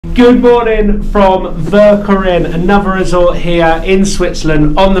Good morning from Vercorin, another resort here in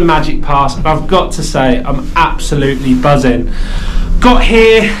Switzerland on the Magic Pass, and I've got to say I'm absolutely buzzing. Got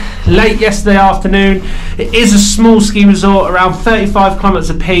here late yesterday afternoon. It is a small ski resort, around 35 kilometres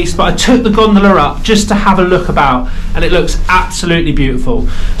a piece, but I took the gondola up just to have a look about, and it looks absolutely beautiful.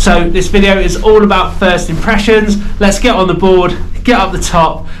 So this video is all about first impressions. Let's get on the board, get up the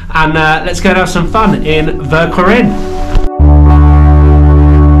top, and let's go and have some fun in Vercorin.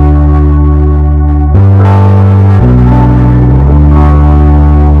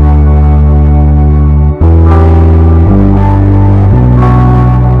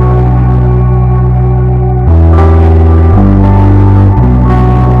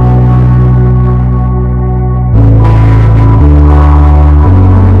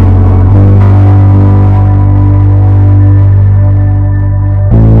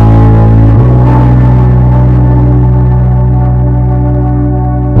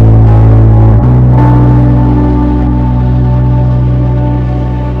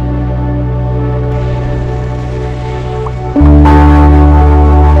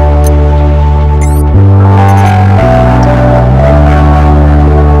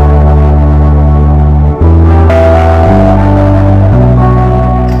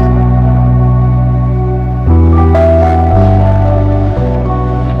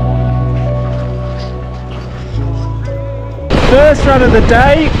 First run of the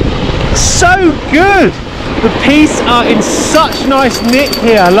day, so good. The pieces are in such nice nick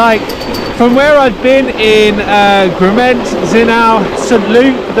here, like from where I've been in Grement, Zinau, St.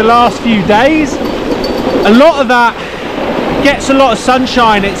 Luc the last few days. A lot of that gets a lot of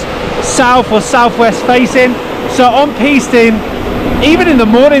sunshine. It's south or southwest facing, so on pisting, even in the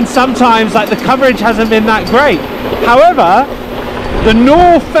morning sometimes, like the coverage hasn't been that great. However, the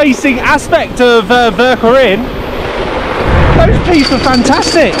north facing aspect of Vercorin, those pieces are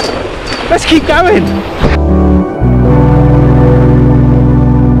fantastic. Let's keep going.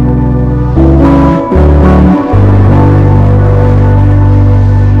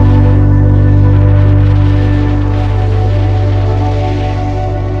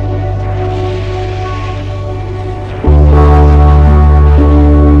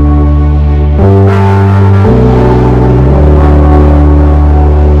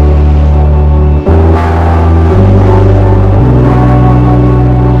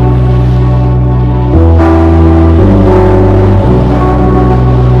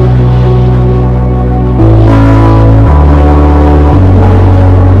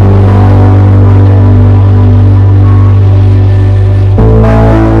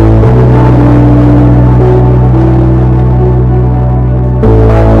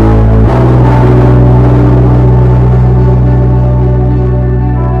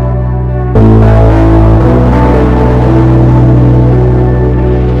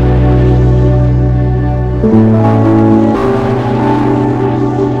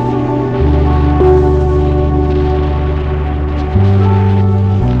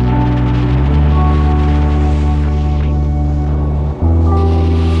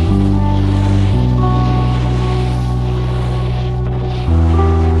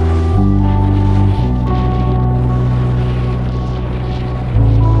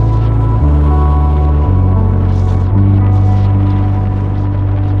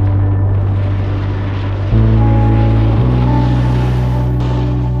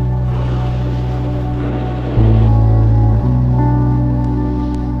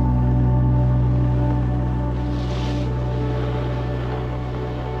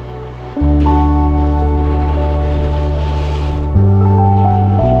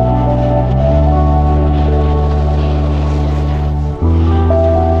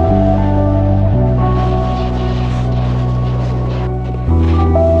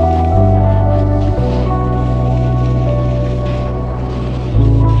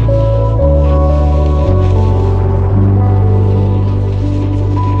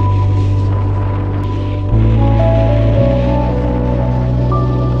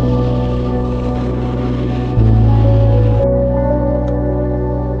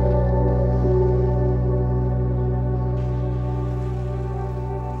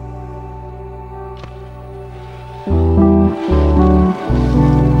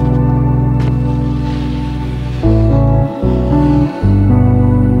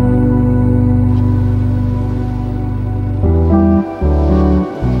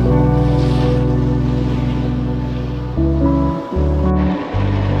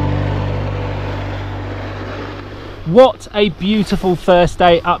 What a beautiful first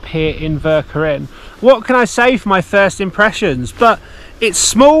day up here in Vercorin. What can I say for my first impressions? But it's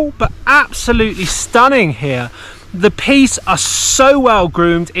small but absolutely stunning here. The piste are so well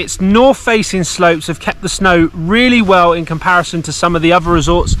groomed. Its north facing slopes have kept the snow really well in comparison to some of the other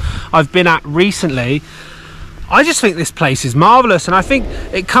resorts I've been at recently. I just think this place is marvellous, and I think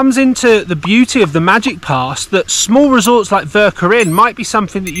it comes into the beauty of the Magic Pass that small resorts like Vercorin might be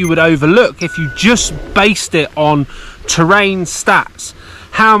something that you would overlook if you just based it on terrain stats,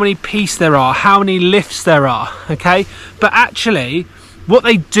 how many pistes there are, how many lifts there are, okay? But actually, what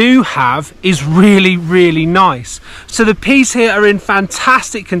they do have is really, really nice. So the pistes here are in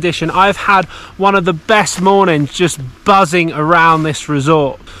fantastic condition. I've had one of the best mornings just buzzing around this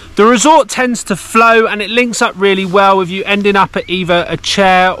resort. The resort tends to flow and it links up really well with you ending up at either a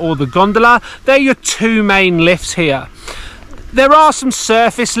chair or the gondola. They're your two main lifts here. There are some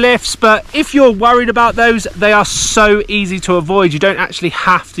surface lifts, but if you're worried about those, they are so easy to avoid. You don't actually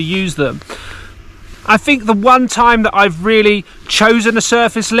have to use them. I think the one time that I've really chosen a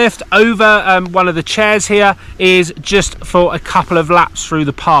surface lift over one of the chairs here is just for a couple of laps through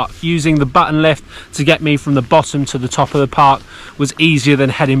the park. Using the button lift to get me from the bottom to the top of the park was easier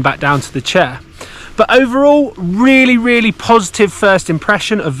than heading back down to the chair. But overall, really, really positive first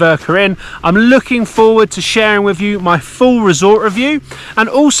impression of Vercorin. I'm looking forward to sharing with you my full resort review and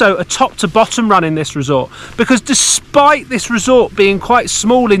also a top to bottom run in this resort, because despite this resort being quite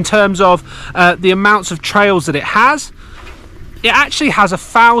small in terms of the amounts of trails that it actually has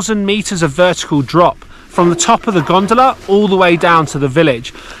 1,000 meters of vertical drop from the top of the gondola all the way down to the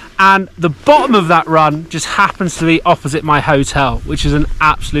village. And the bottom of that run just happens to be opposite my hotel, which is an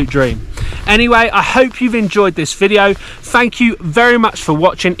absolute dream. Anyway, I hope you've enjoyed this video. Thank you very much for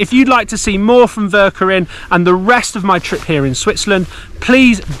watching. If you'd like to see more from Vercorin and the rest of my trip here in Switzerland,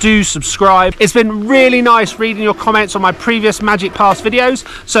 please do subscribe. It's been really nice reading your comments on my previous Magic Pass videos.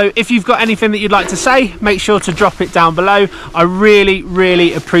 So if you've got anything that you'd like to say, make sure to drop it down below. I really,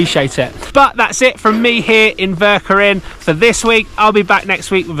 really appreciate it. But that's it from me here in Vercorin for this week. I'll be back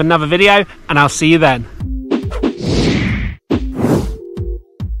next week with another video, and I'll see you then.